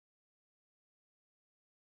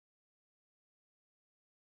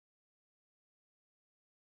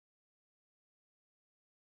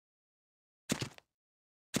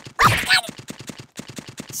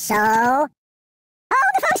So... Hold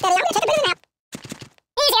the phone steady, I'm gonna take a bit of a nap.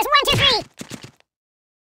 Easy as 1, 2, 3!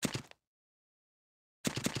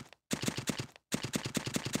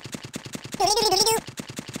 Doody-doody-doody-doo.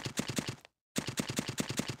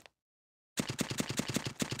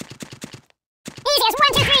 Easy as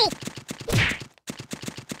 1, 2, 3!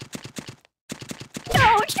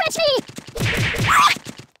 Don't stretch me!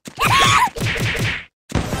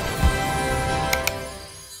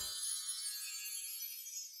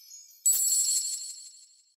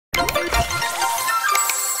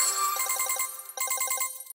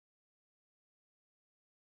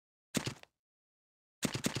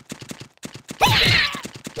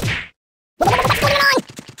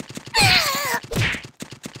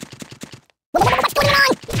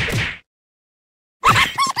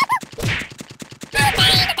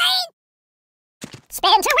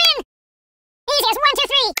 Spin to win! Easy as 1, 2,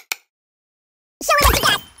 3! Show it what you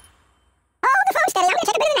got! Hold the phone steady, I'm gonna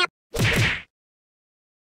take a bit of a nap.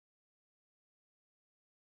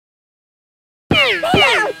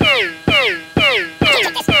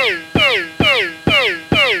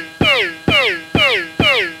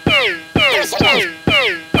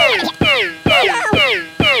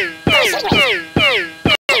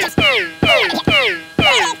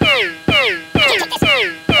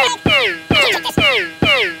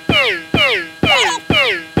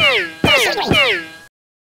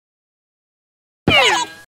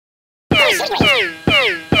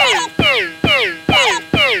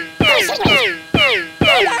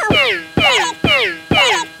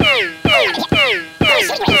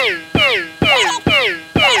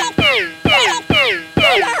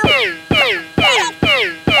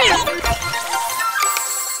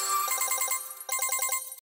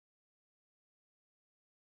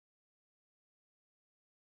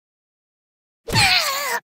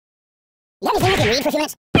 You have anything I can read for a few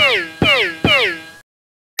minutes?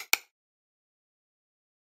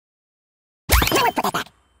 Now let's put that back.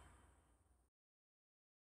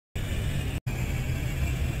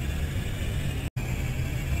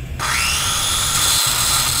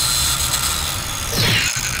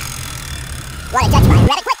 What a judge by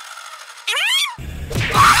rabbit quick!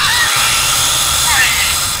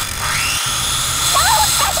 Don't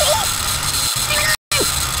touch me!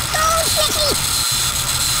 Don't stretch me!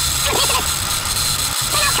 I'm pissing it!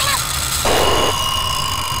 Turn out!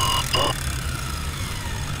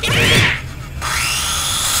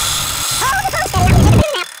 Hold the phone steady, I'm gonna take a bit of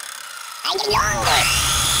a nap. I get longer!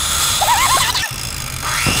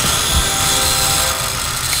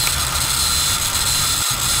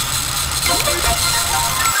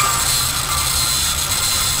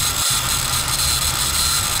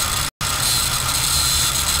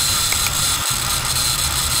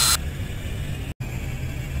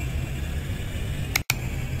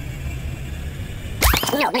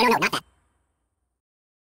 No, not that.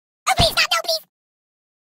 Oh, please, no, please!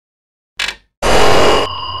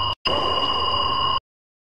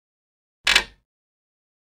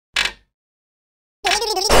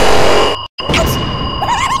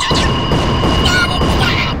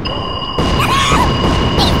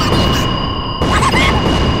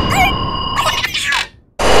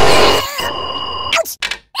 Ouch!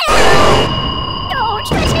 Ouch! Don't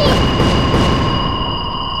stretch me!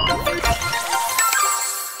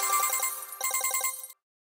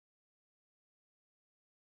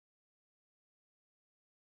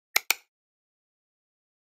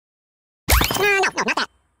 No, not that.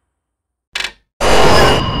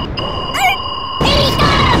 Baby,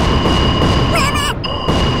 stop!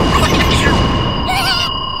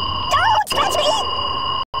 Don't stretch me!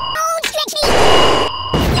 Don't stretch me!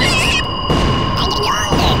 I get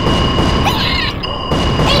longer.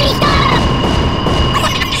 Baby, stop!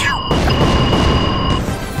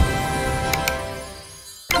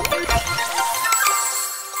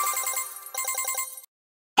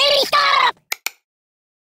 Baby, stop!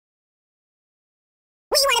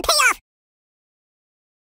 We want a payoff!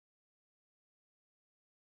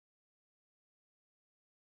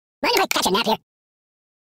 Mind if I catch a nap here?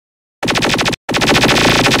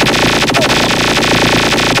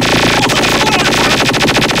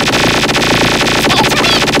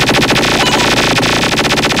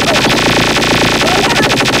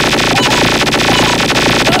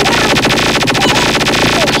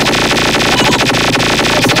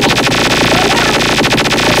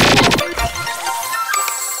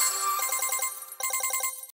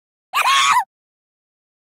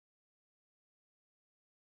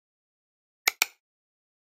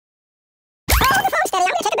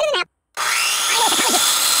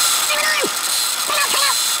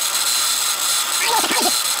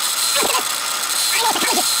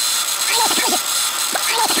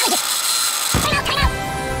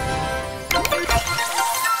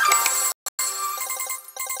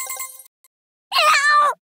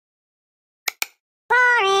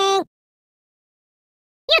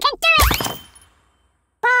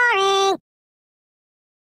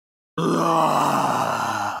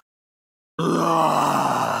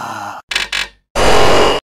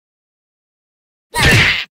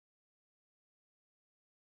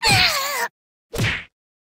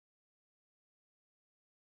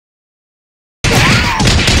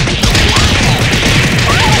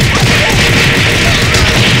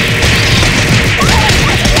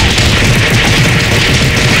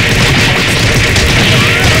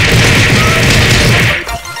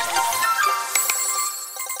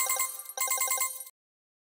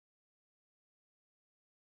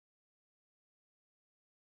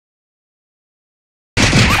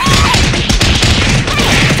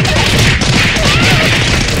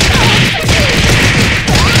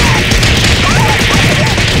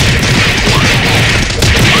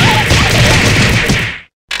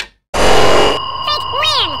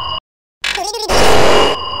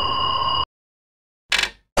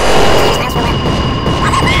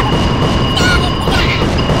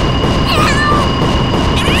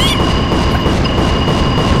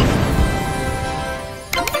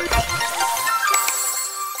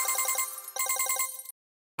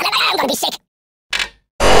 I'm gonna be sick.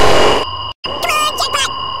 Come on, jackpot!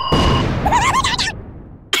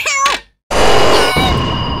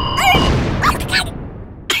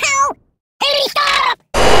 Ow! Hey, stop!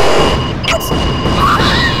 Ouch!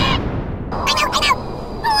 I know!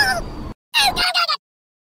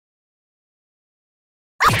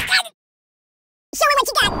 Show me what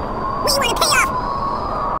you got! We want to pay off!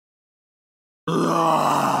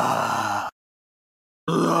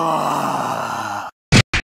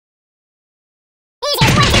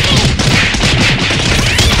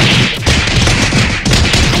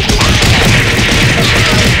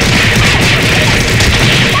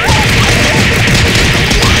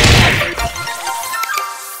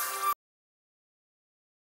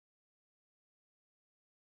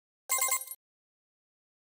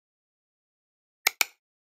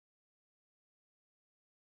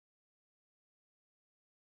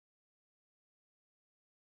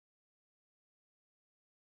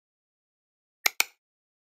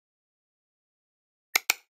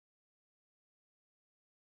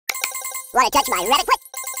 Want to touch my rabbit foot?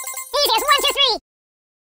 Easy as 1, 2, 3!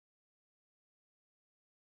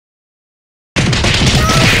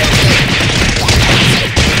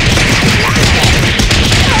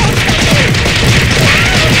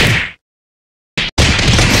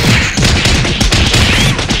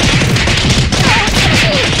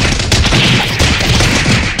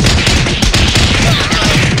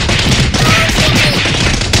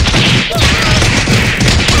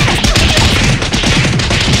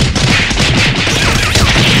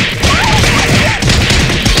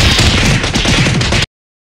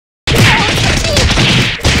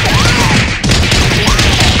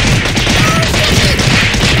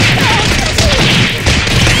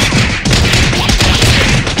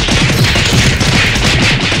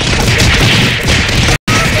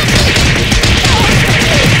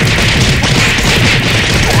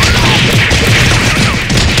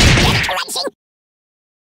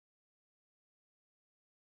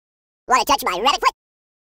 Want to touch my rabbit foot?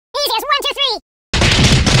 Easy as 1, 2, 3!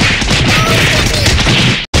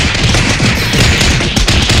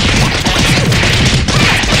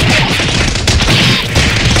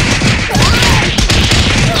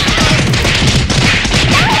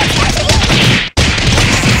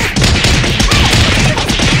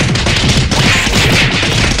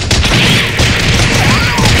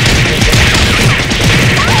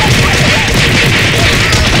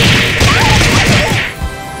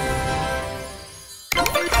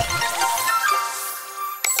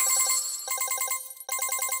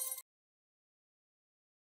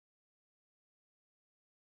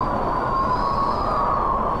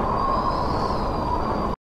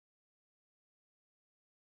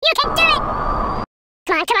 You can do it!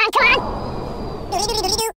 Come on!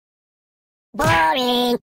 Doodly-doodly-doodly-doo.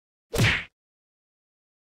 Boring!